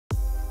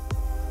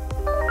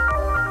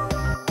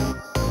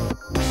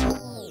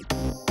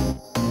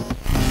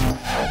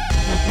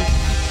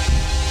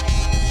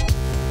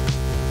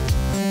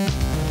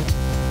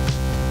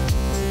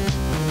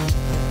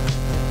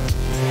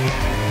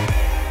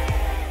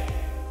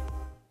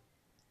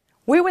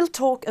We will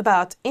talk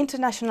about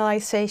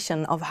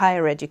internationalization of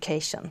higher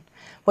education,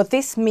 what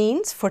this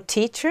means for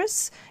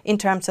teachers in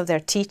terms of their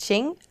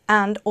teaching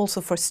and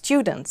also for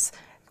students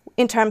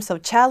in terms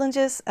of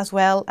challenges as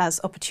well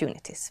as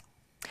opportunities.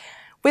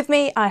 With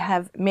me I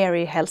have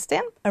Meeri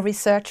Hellstén, a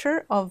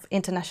researcher of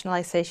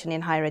internationalization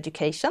in higher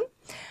education,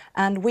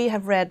 and we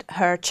have read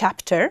her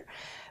chapter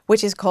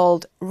which is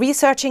called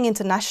Researching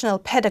International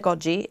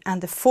Pedagogy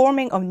and the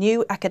Forming of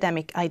New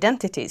Academic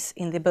Identities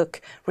in the book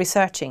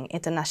Researching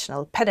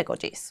International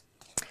Pedagogies.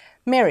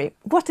 Meeri,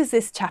 what is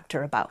this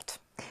chapter about?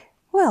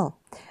 Well,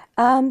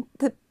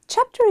 the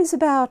chapter is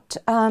about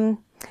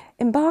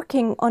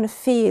embarking on a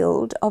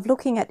field of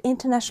looking at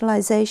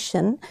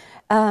internationalization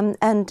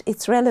and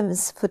its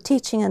relevance for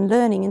teaching and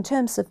learning in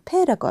terms of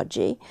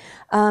pedagogy.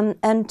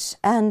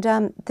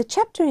 The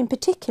chapter in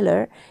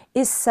particular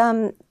is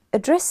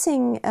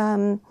addressing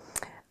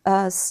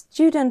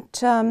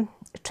student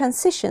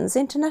transitions,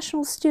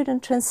 international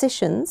student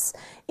transitions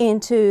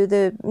into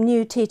the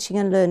new teaching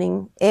and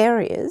learning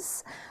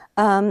areas.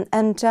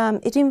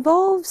 It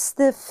involves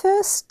the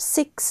first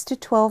 6 to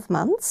 12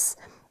 months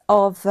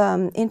of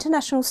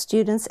international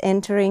students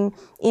entering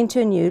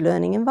into a new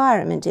learning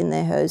environment in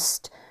their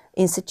host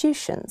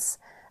institutions,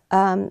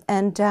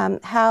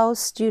 how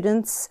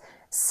students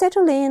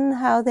settle in,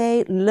 how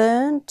they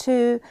learn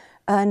to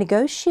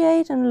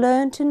negotiate and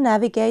learn to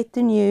navigate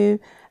the new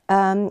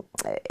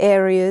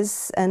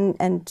areas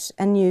and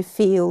new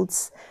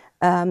fields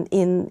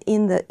in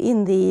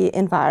the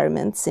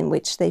environments in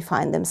which they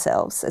find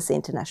themselves as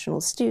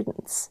international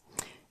students.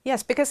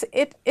 Yes, because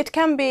it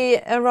can be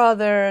a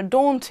rather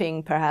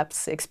daunting,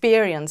 perhaps,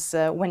 experience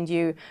when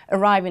you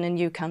arrive in a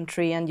new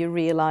country and you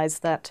realize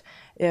that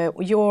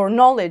your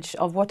knowledge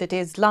of what it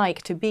is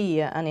like to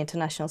be an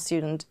international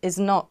student is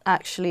not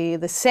actually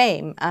the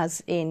same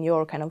as in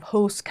your kind of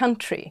host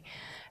country.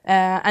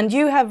 And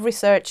you have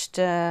researched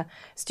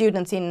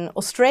students in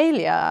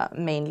Australia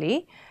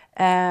mainly,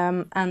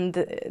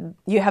 and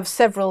you have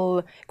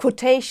several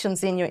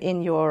quotations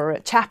in your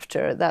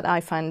chapter that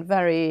I find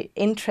very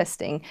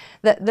interesting.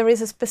 That there is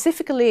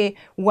specifically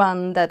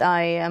one that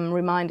I am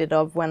reminded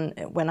of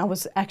when I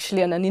was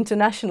actually an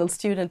international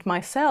student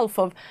myself,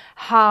 of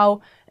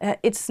how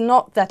it's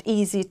not that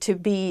easy to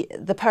be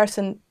the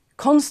person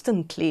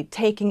constantly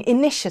taking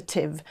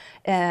initiative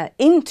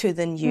into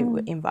the new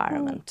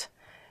environment.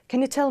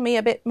 Can you tell me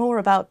a bit more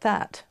about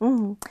that?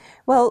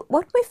 Well,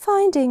 what we're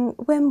finding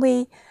when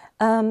we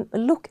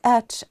look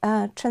at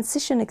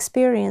transition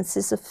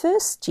experiences of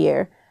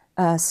first-year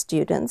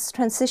students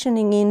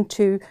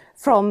transitioning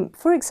from,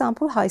 for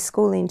example, high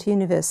school into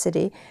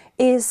university,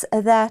 is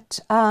that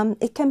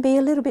it can be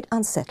a little bit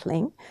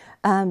unsettling.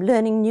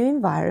 Learning new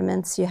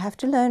environments, you have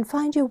to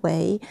find your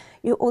way.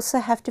 You also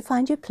have to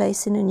find your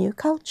place in a new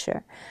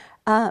culture.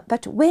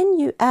 But when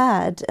you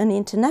add an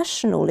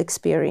international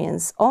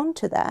experience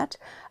onto that,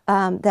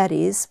 that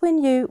is,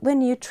 when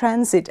you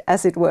transit,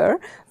 as it were,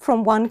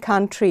 from one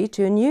country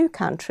to a new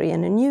country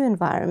and a new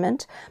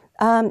environment,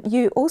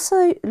 you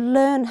also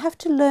have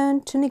to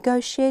learn to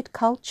negotiate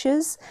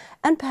cultures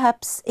and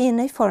perhaps in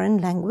a foreign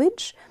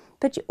language,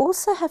 but you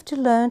also have to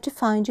learn to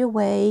find your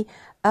way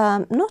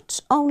not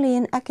only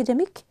in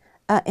academic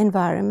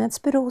environments,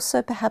 but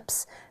also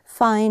perhaps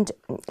find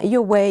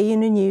your way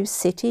in a new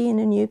city, in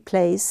a new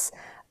place,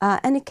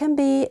 and it can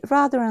be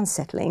rather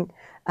unsettling.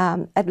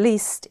 At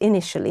least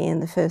initially in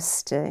the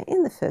first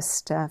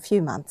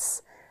few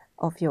months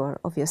of your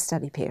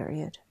study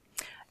period.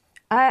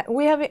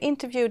 We have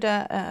interviewed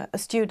a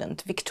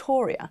student,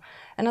 Victoria,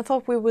 and I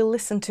thought we will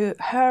listen to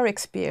her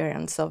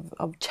experience of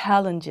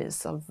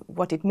challenges of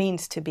what it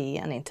means to be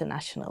an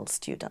international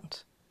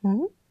student.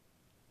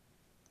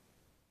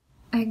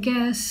 I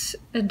guess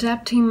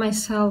adapting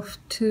myself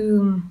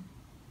to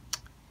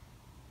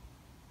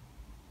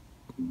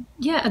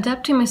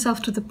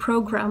the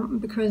program,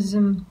 because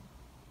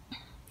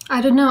I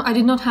don't know. I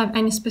did not have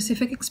any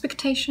specific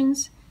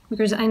expectations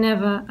because I've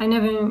never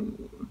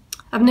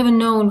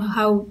known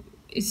how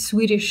is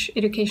Swedish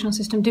educational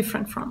system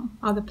different from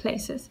other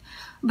places,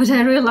 but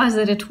I realized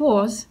that it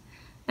was.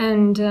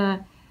 And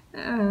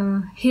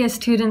here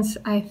students,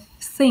 I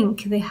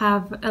think they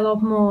have a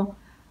lot more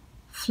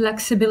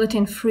flexibility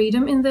and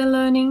freedom in their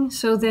learning,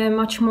 so they're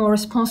much more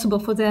responsible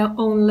for their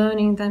own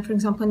learning than, for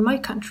example, in my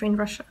country, in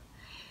Russia.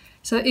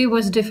 So it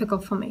was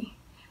difficult for me.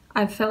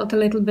 I felt a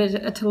little bit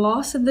at a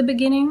loss at the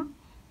beginning,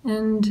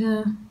 and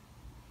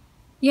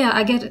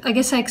I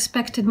guess I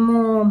expected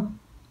more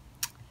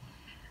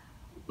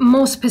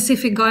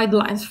specific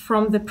guidelines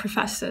from the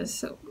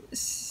professors.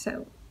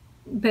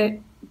 But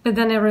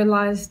then I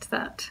realized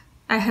that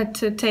I had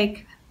to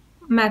take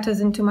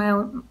matters into my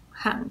own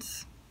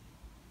hands,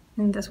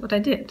 and that's what I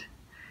did.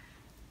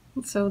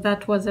 So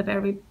that was a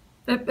very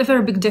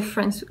big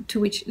difference,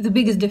 to which the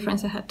biggest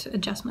difference I had to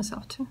adjust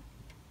myself to.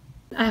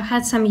 I've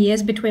had some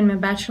years between my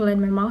bachelor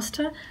and my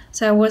master,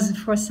 so I was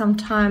for some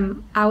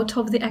time out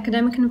of the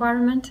academic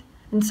environment,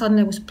 and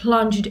suddenly I was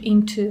plunged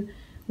into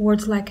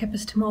words like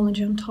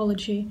epistemology,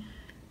 ontology,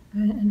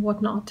 and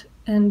whatnot.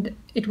 And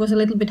it was a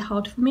little bit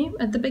hard for me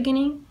at the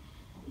beginning.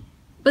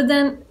 But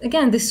then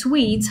again, the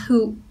Swedes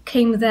who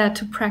came there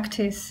to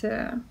practice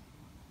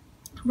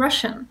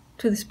Russian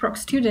to this Prague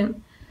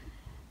student,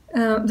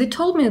 they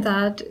told me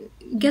that,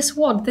 guess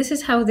what, this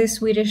is how the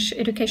Swedish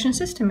education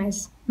system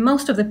is.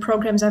 Most of the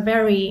programs are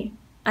very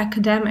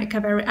academic,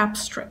 are very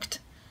abstract.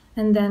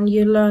 And then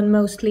you learn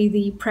mostly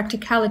the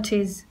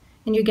practicalities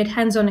and you get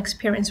hands-on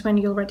experience when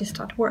you already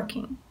start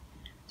working.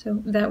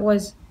 So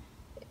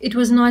it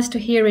was nice to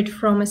hear it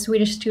from a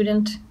Swedish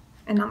student,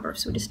 a number of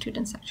Swedish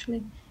students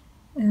actually.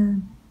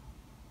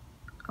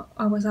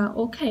 I was like,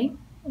 okay,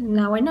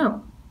 now I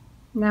know.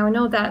 Now I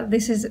know that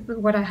this is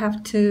what I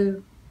have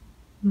to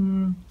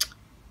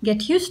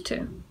get used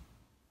to.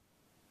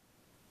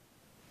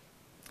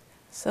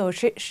 So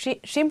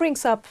she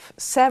brings up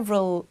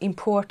several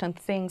important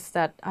things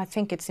that I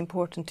think it's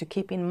important to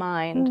keep in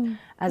mind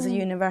as a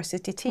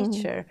university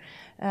teacher.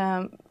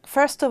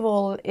 First of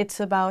all, it's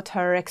about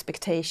her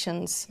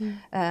expectations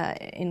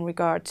in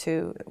regard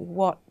to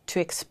what to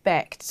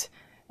expect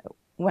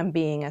when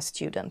being a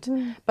student.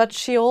 But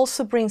she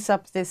also brings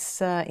up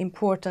this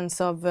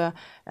importance of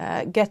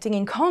getting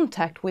in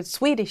contact with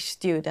Swedish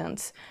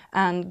students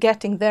and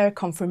getting their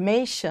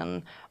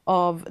confirmation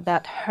of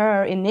that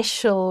her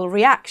initial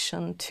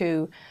reaction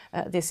to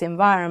this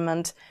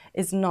environment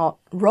is not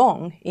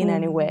wrong in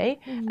any way,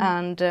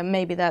 and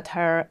maybe that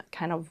her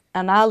kind of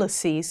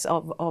analysis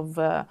of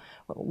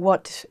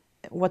what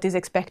is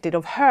expected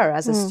of her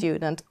as a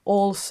student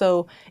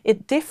also,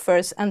 it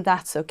differs, and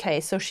that's okay.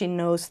 So she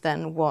knows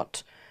then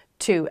what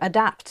to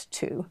adapt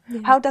to.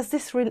 How does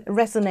this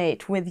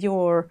resonate with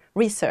your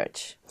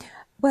research?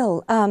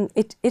 Well,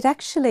 it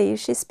actually,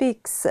 she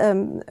speaks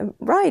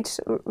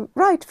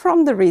right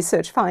from the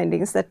research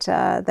findings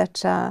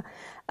that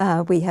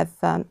we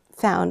have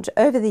found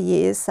over the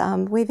years.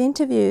 We've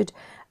interviewed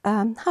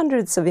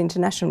hundreds of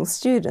international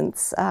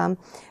students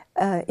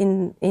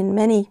in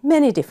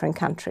many different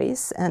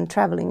countries, and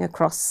traveling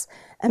across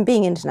and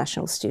being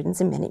international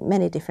students in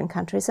many different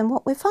countries. And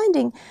what we're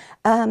finding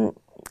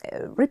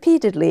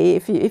repeatedly,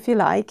 if you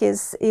like,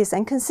 is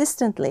and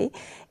consistently,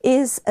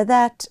 is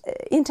that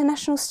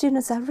international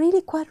students are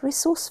really quite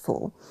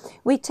resourceful.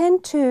 We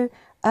tend to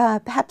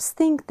perhaps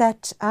think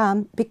that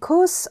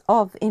because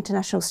of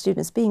international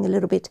students being a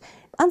little bit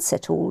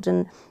unsettled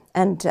and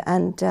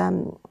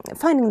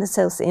finding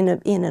themselves in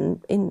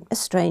a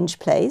strange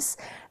place,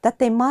 that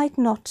they might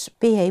not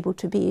be able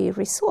to be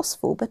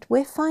resourceful. But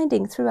we're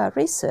finding through our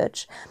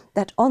research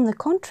that, on the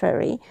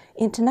contrary,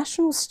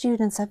 international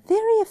students are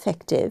very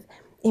effective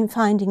in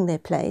finding their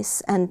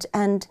place, and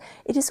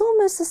it is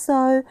almost as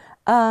though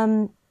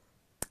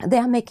they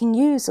are making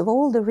use of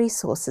all the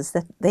resources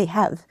that they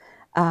have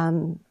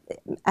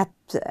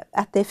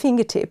at their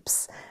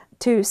fingertips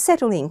to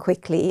settle in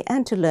quickly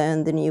and to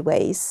learn the new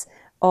ways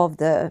of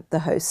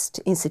the host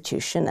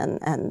institution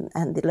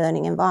and the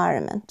learning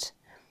environment.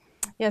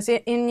 Yes,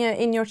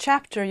 in your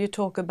chapter you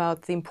talk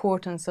about the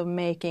importance of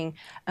making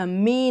a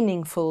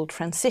meaningful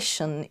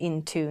transition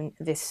into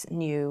this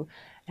new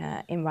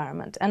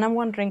environment. And I'm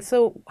wondering,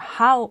 so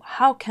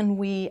how can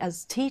we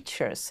as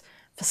teachers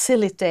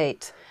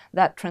facilitate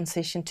that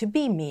transition to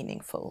be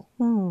meaningful?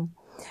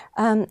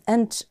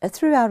 And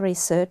through our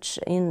research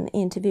in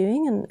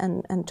interviewing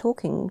and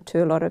talking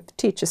to a lot of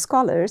teacher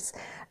scholars,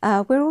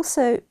 we're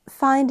also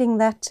finding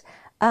that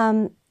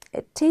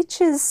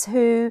teachers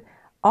who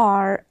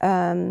are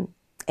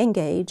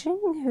engaging,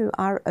 who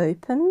are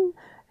open,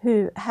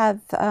 who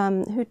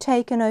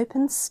take an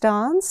open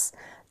stance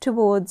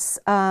towards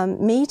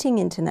meeting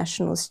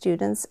international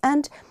students,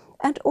 and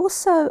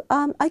also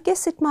I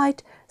guess it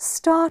might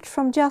start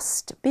from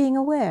just being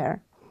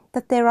aware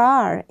that there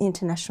are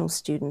international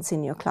students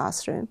in your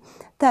classroom,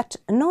 that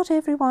not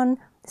everyone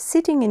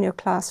sitting in your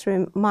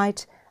classroom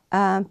might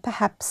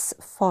perhaps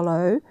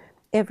follow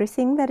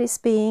everything that is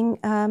being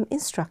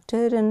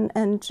instructed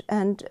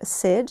and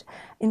said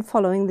in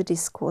following the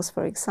discourse,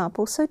 for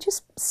example. So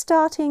just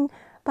starting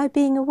by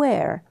being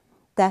aware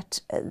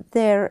that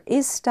there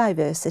is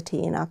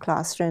diversity in our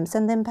classrooms,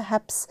 and then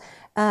perhaps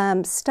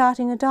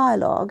starting a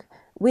dialogue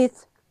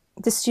with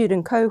the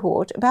student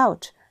cohort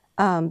about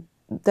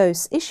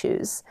those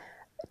issues,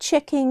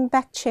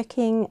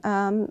 back-checking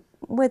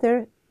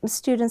whether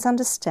students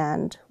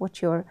understand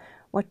what you're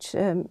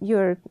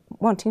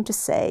wanting to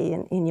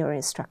say in your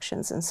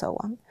instructions and so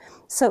on.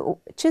 So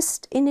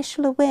just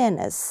initial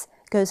awareness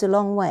goes a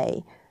long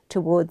way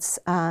towards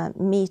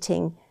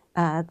meeting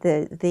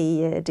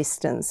the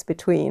distance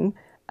between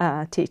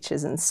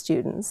teachers and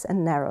students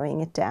and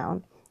narrowing it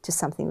down to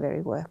something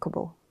very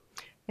workable.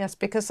 Yes,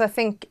 because I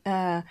think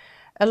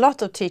a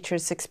lot of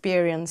teachers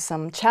experience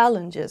some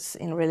challenges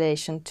in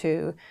relation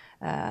to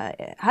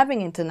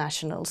having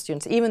international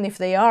students. Even if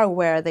they are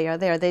aware they are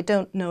there, they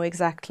don't know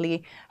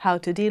exactly how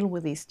to deal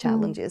with these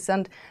challenges.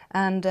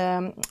 And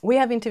we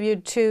have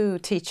interviewed 2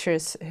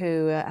 teachers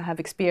who have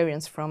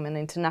experience from an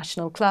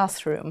international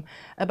classroom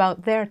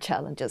about their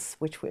challenges,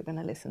 which we're going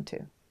to listen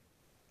to.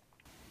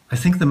 I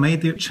think the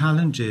major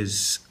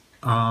challenges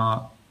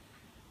are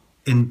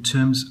in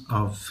terms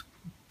of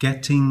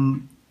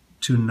getting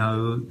to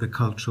know the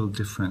cultural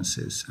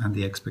differences and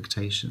the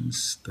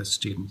expectations that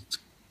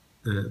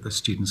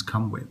students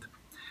come with.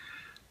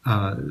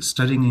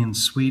 Studying in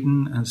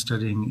Sweden and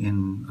studying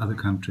in other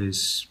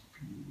countries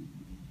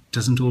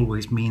doesn't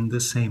always mean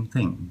the same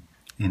thing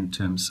in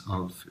terms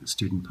of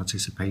student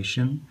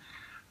participation,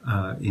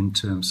 in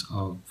terms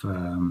of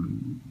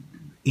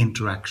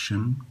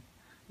interaction,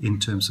 in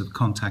terms of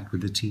contact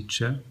with the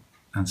teacher,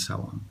 and so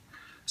on.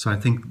 So I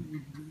think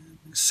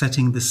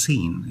setting the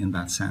scene in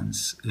that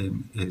sense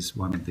is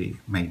one of the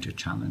major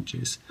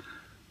challenges.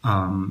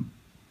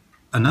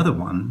 Another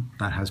one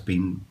that has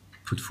been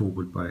put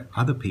forward by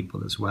other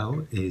people as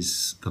well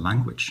is the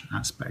language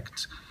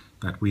aspect,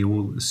 that we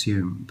all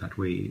assume that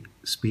we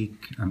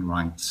speak and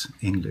write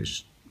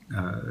English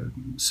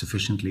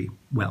sufficiently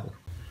well.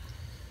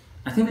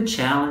 I think the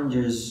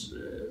challenges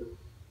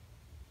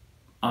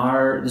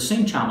are the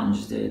same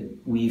challenges that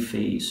we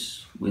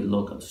face with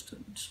local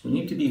students. We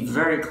need to be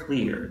very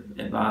clear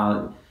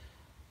about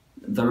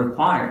the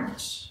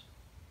requirements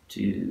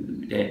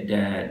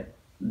that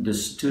the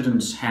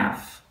students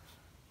have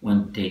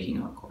when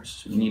taking our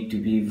courses. We need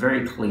to be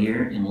very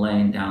clear in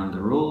laying down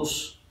the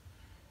rules,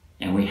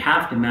 and we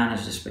have to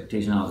manage the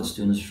expectation of the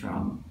students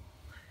from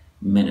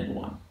minute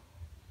one.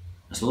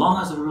 As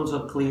long as the rules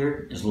are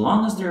clear, as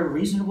long as they're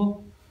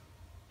reasonable,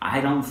 I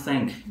don't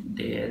think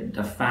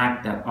the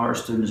fact that our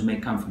students may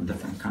come from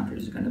different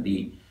countries is going to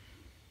be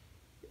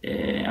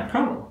a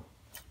problem.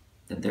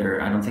 I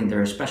don't think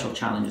there are special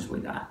challenges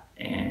with that.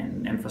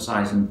 And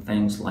emphasizing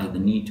things like the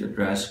need to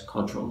address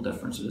cultural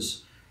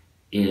differences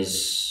is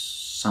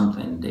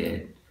something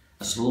that,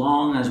 as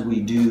long as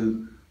we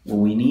do what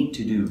we need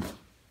to do,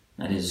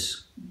 that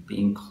is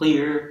being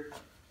clear,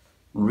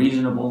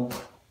 reasonable,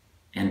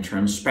 and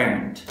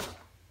transparent,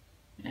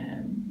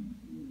 and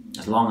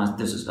as long as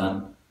this is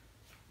done,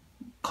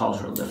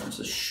 cultural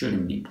differences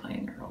shouldn't be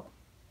playing a role.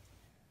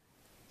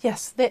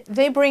 Yes,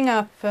 they bring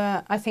up,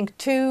 I think,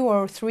 2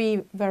 or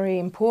 3 very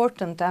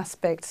important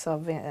aspects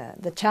of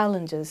the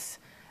challenges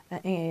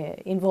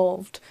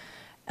involved.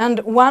 And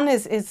one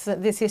is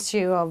this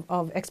issue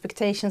of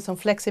expectations on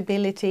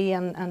flexibility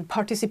and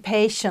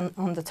participation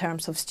on the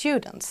terms of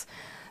students.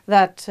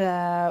 That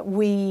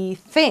we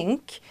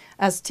think,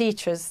 as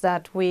teachers,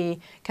 that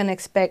we can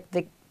expect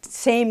the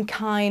same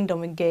kind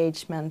of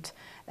engagement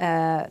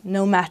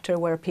no matter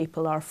where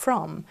people are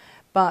from.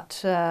 But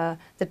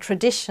the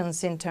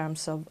traditions in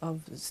terms of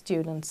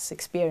students'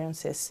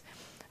 experiences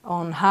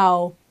on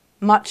how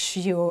much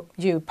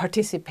you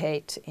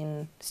participate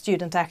in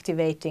student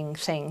activating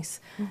things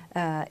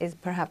is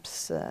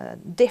perhaps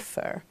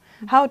differ.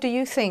 How do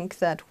you think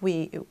that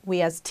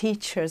we as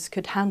teachers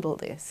could handle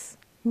this?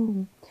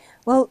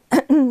 Well,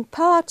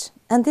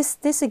 and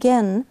this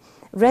again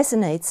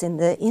resonates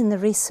in the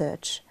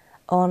research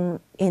on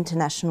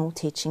international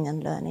teaching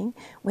and learning.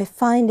 We're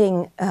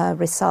finding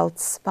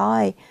results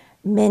by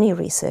many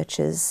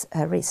researchers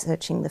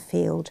researching the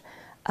field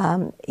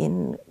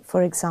in,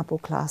 for example,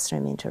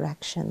 classroom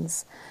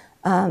interactions,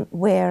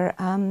 where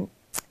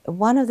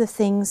one of the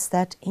things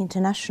that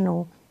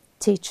international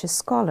teacher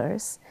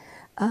scholars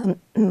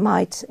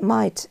might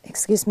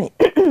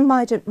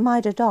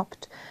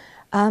adopt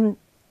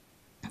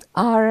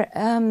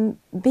are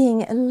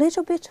being a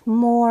little bit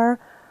more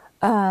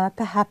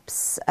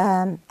perhaps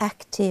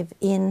active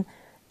in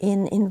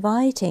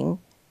inviting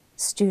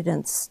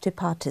students to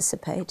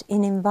participate,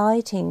 in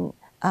inviting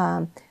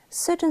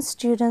certain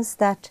students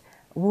that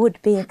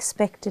would be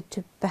expected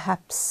to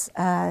perhaps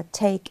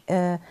take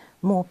a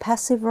more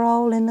passive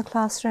role in the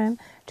classroom,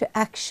 to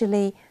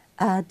actually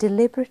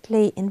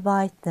deliberately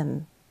invite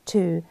them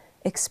to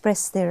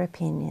express their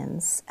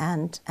opinions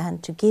and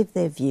to give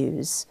their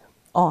views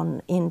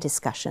in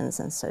discussions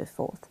and so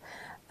forth.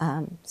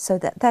 So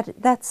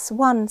that's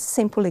one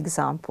simple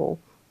example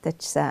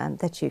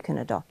that you can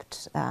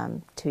adopt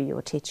to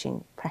your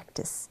teaching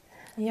practice.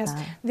 Yes.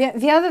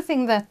 The other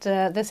thing that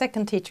the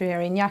second teacher here,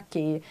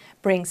 Iñaki,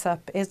 brings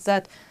up is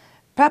that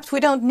perhaps we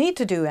don't need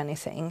to do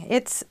anything.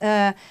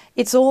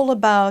 It's all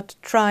about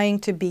trying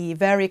to be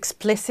very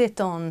explicit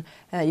on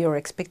your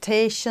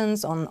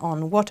expectations,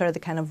 on what are the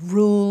kind of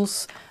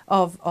rules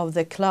of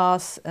the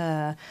class,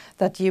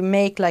 that you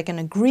make like an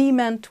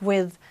agreement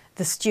with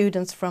the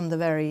students from the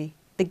very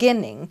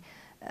beginning.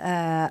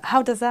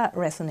 How does that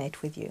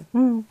resonate with you?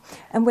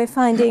 And we're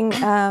finding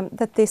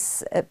that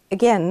this,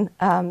 again,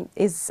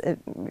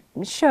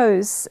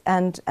 shows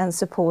and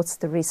supports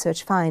the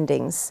research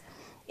findings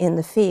in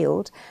the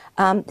field.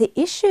 The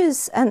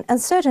issues,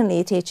 and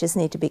certainly teachers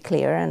need to be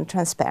clear and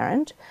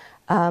transparent,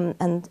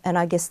 and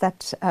I guess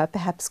that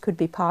perhaps could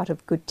be part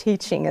of good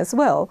teaching as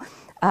well,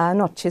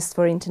 not just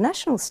for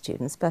international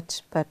students,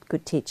 but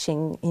good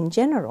teaching in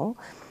general.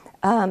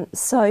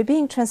 So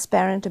being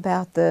transparent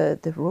about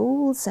the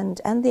rules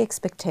and the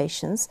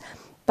expectations,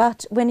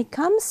 but when it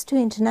comes to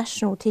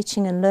international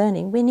teaching and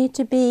learning, we need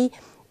to be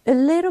a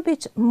little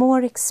bit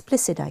more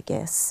explicit, I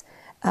guess,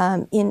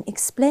 in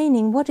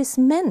explaining what is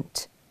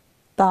meant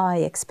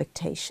by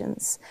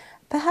expectations,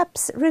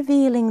 perhaps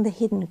revealing the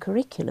hidden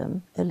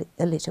curriculum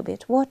a little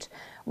bit.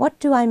 What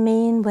do I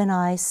mean when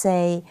I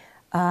say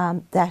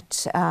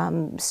that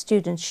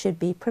students should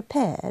be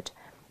prepared.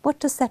 What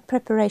does that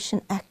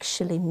preparation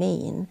actually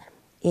mean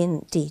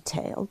in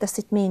detail? Does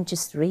it mean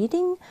just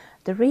reading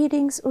the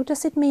readings, or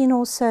does it mean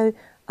also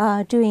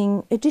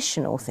doing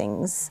additional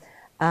things,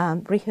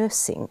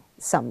 rehearsing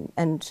some,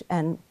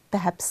 and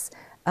perhaps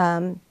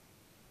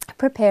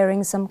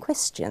preparing some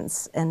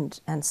questions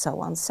and so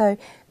on? So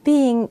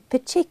being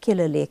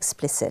particularly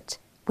explicit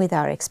with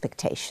our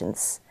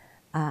expectations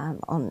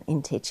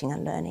in teaching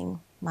and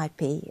learning might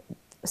be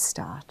a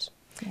start.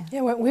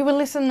 Yeah, well, we will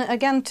listen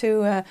again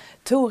to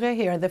Tore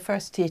here, the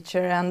first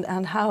teacher,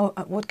 and how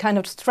what kind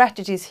of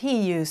strategies he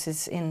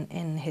uses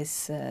in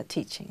his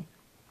teaching.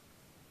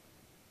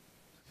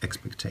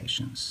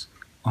 Expectations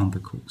on the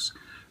course,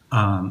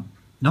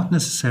 not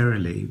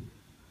necessarily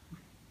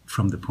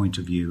from the point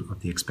of view of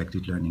the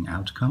expected learning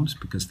outcomes,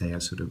 because they are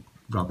sort of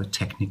rather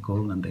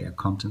technical and they are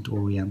content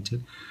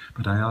oriented,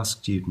 but I ask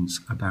students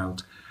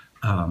about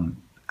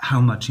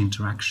how much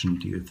interaction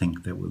do you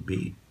think there will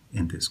be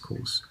in this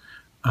course?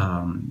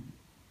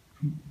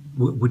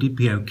 Would it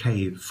be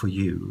okay for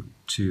you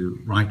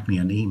to write me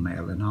an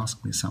email and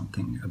ask me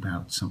something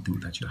about something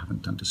that you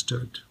haven't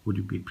understood? Would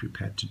you be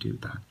prepared to do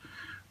that?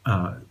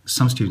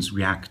 Some students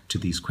react to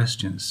these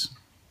questions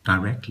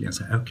directly and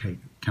say, okay,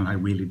 can I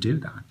really do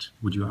that?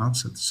 Would you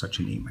answer such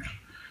an email?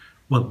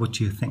 Well, what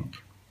do you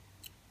think?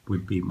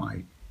 Would be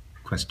my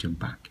question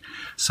back.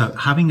 So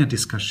having a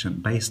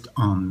discussion based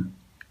on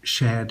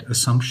shared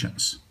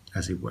assumptions,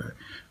 as it were,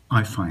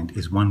 I find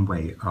is one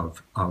way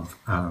of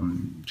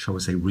shall we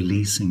say,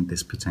 releasing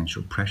this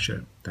potential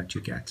pressure that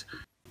you get.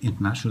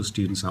 International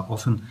students are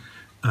often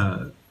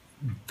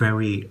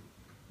very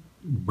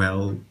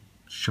well,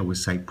 shall we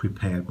say,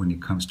 prepared when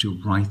it comes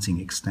to writing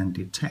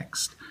extended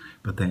text,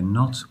 but they're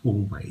not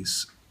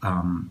always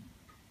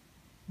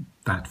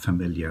that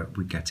familiar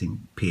with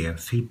getting peer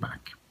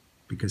feedback,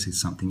 because it's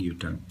something you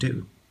don't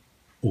do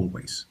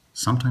always.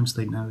 Sometimes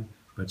they know,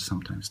 but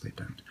sometimes they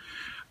don't.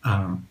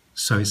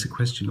 So it's a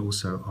question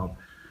also of,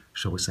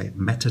 shall we say,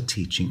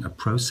 meta-teaching, a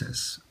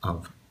process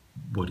of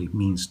what it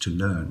means to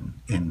learn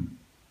in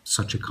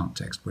such a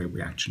context where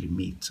we actually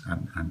meet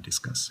and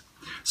discuss.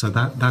 So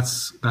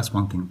that's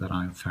one thing that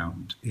I've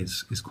found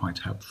is quite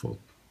helpful.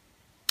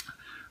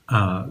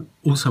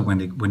 Also,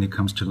 when it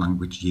comes to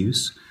language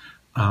use,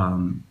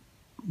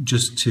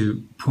 just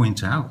to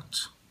point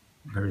out,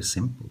 very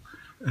simple,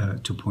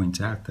 to point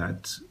out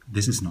that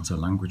this is not a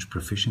language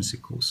proficiency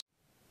course.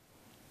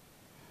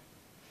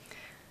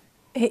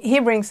 He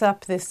brings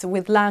up this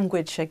with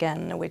language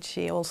again, which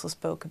he also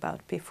spoke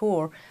about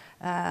before.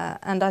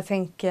 And I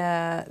think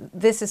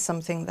this is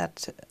something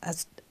that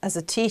as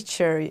a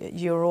teacher,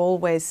 you're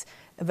always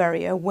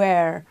very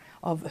aware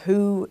of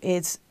who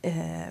is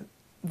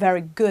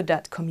very good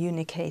at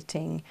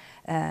communicating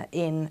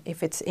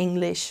if it's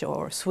English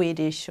or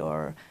Swedish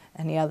or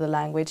any other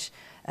language.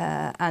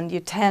 And you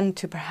tend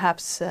to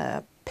perhaps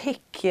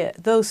pick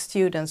those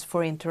students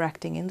for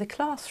interacting in the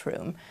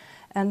classroom.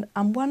 And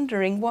I'm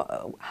wondering,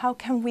 how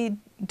can we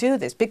do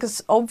this?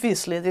 Because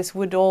obviously this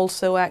would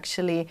also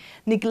actually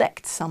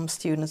neglect some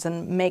students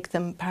and make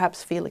them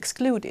perhaps feel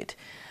excluded.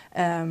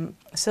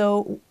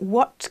 So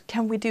what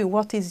can we do?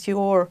 What is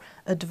your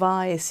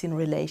advice in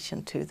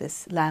relation to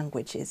this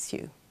language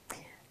issue?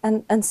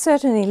 And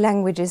certainly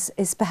language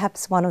is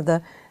perhaps one of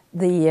the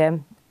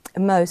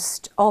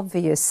most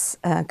obvious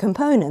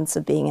components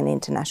of being an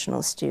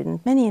international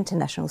student. Many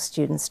international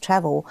students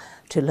travel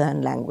to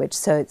learn language,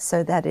 so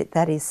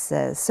that is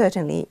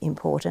certainly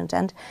important.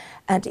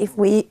 And if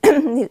we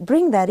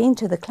bring that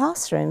into the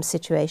classroom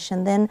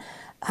situation, then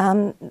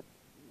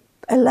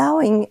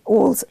allowing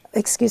all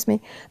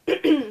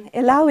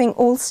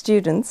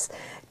students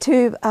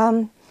to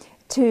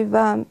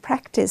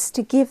practice,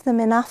 to give them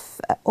enough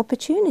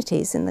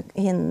opportunities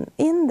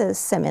in the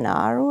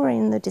seminar or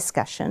in the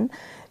discussion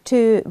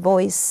to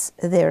voice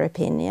their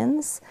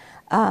opinions,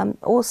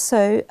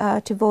 also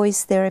to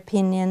voice their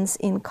opinions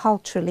in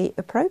culturally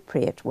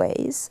appropriate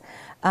ways,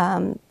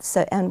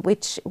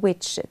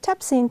 which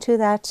taps into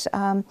that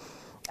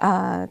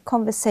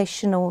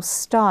conversational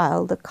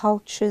style, the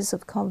cultures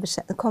of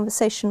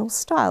conversational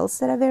styles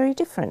that are very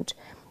different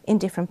in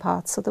different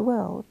parts of the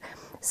world.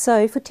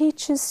 So for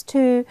teachers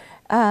to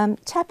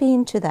tap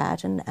into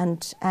that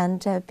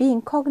and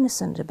being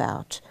cognizant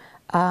about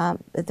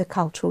the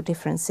cultural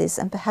differences,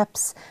 and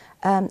perhaps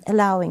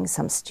allowing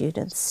some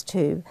students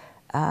to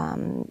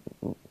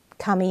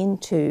come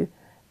into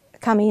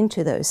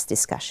those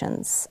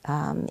discussions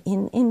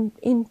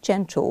in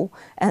gentle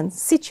and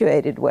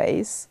situated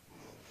ways.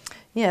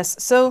 Yes,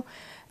 so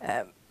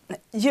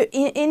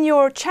in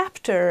your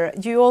chapter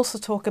you also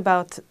talk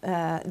about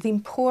the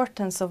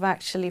importance of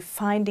actually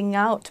finding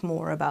out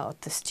more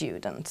about the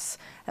students.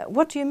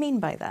 What do you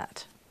mean by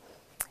that?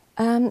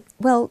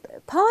 Well,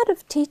 part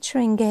of teacher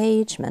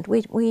engagement,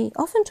 we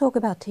often talk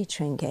about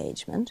teacher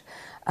engagement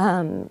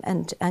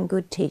and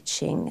good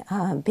teaching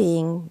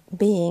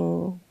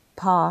being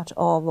part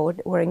of,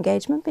 or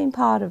engagement being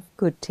part of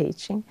good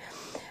teaching.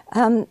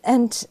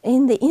 And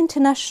in the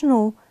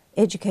international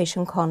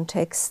education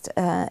context,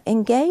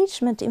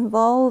 engagement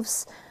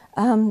involves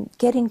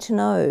getting to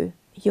know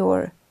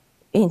your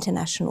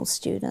international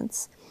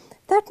students.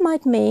 That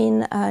might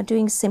mean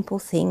doing simple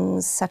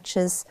things such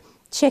as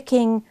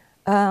checking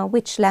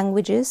which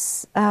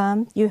languages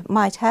you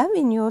might have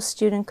in your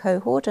student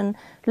cohort and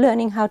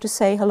learning how to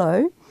say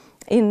hello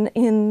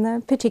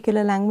in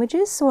particular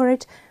languages, or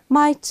it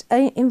might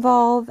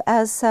involve,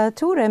 as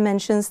Tore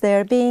mentions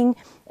there, being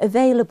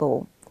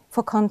available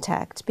for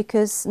contact,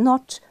 because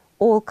not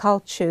all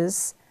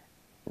cultures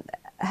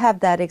have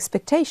that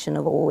expectation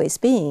of always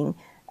being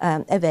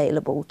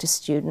available to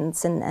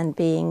students and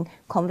being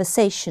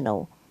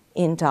conversational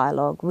in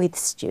dialogue with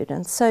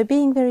students. So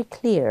being very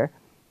clear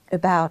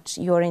about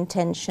your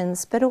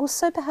intentions, but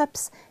also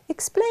perhaps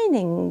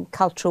explaining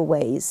cultural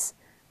ways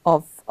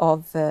of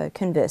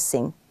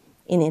conversing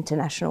in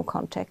international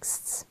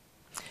contexts.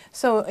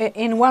 So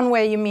in one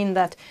way you mean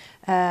that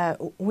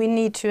we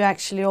need to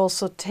actually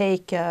also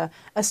take a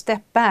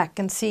step back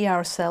and see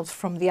ourselves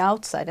from the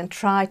outside and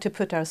try to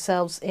put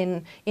ourselves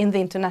in the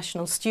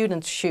international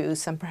students'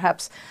 shoes and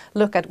perhaps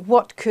look at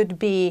what could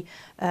be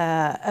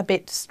a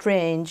bit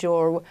strange,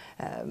 or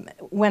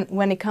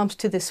when it comes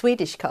to the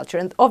Swedish culture.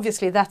 And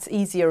obviously that's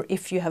easier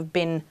if you have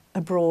been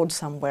abroad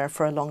somewhere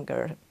for a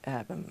longer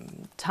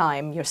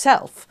time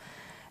yourself.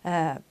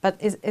 But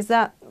is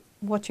that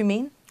what you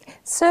mean?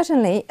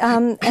 Certainly,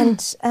 and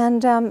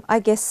I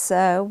guess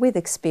with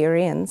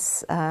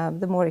experience,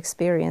 the more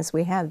experience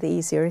we have, the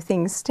easier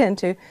things tend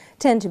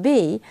to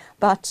be.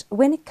 But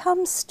when it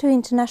comes to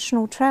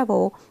international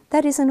travel,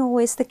 that isn't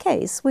always the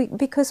case,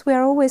 because we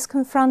are always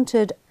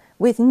confronted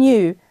with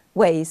new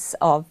ways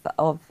of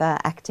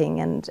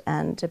acting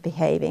and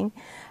behaving.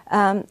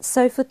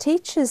 So for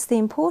teachers, the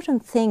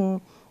important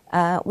thing,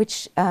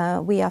 which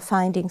we are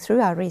finding through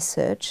our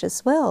research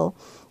as well,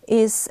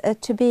 is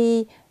to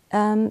be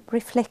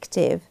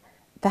reflective,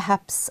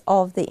 perhaps,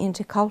 of the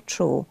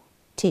intercultural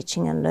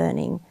teaching and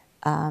learning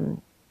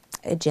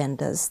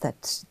agendas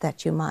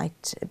that you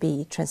might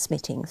be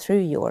transmitting through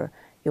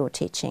your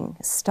teaching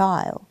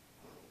style.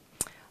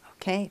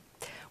 Okay,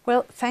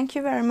 well, thank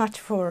you very much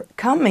for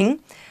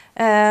coming.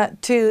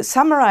 To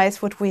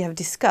summarize what we have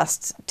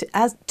discussed,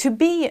 to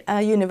be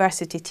a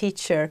university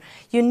teacher,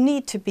 you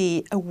need to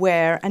be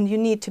aware, and you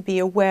need to be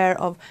aware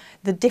of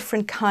the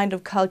different kind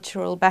of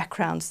cultural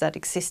backgrounds that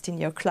exist in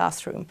your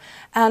classroom.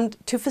 And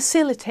to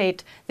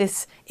facilitate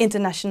this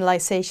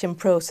internationalization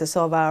process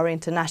of our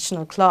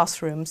international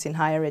classrooms in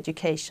higher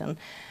education,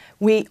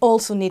 we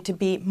also need to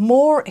be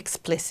more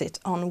explicit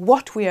on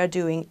what we are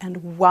doing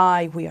and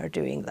why we are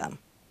doing them.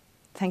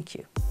 Thank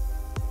you.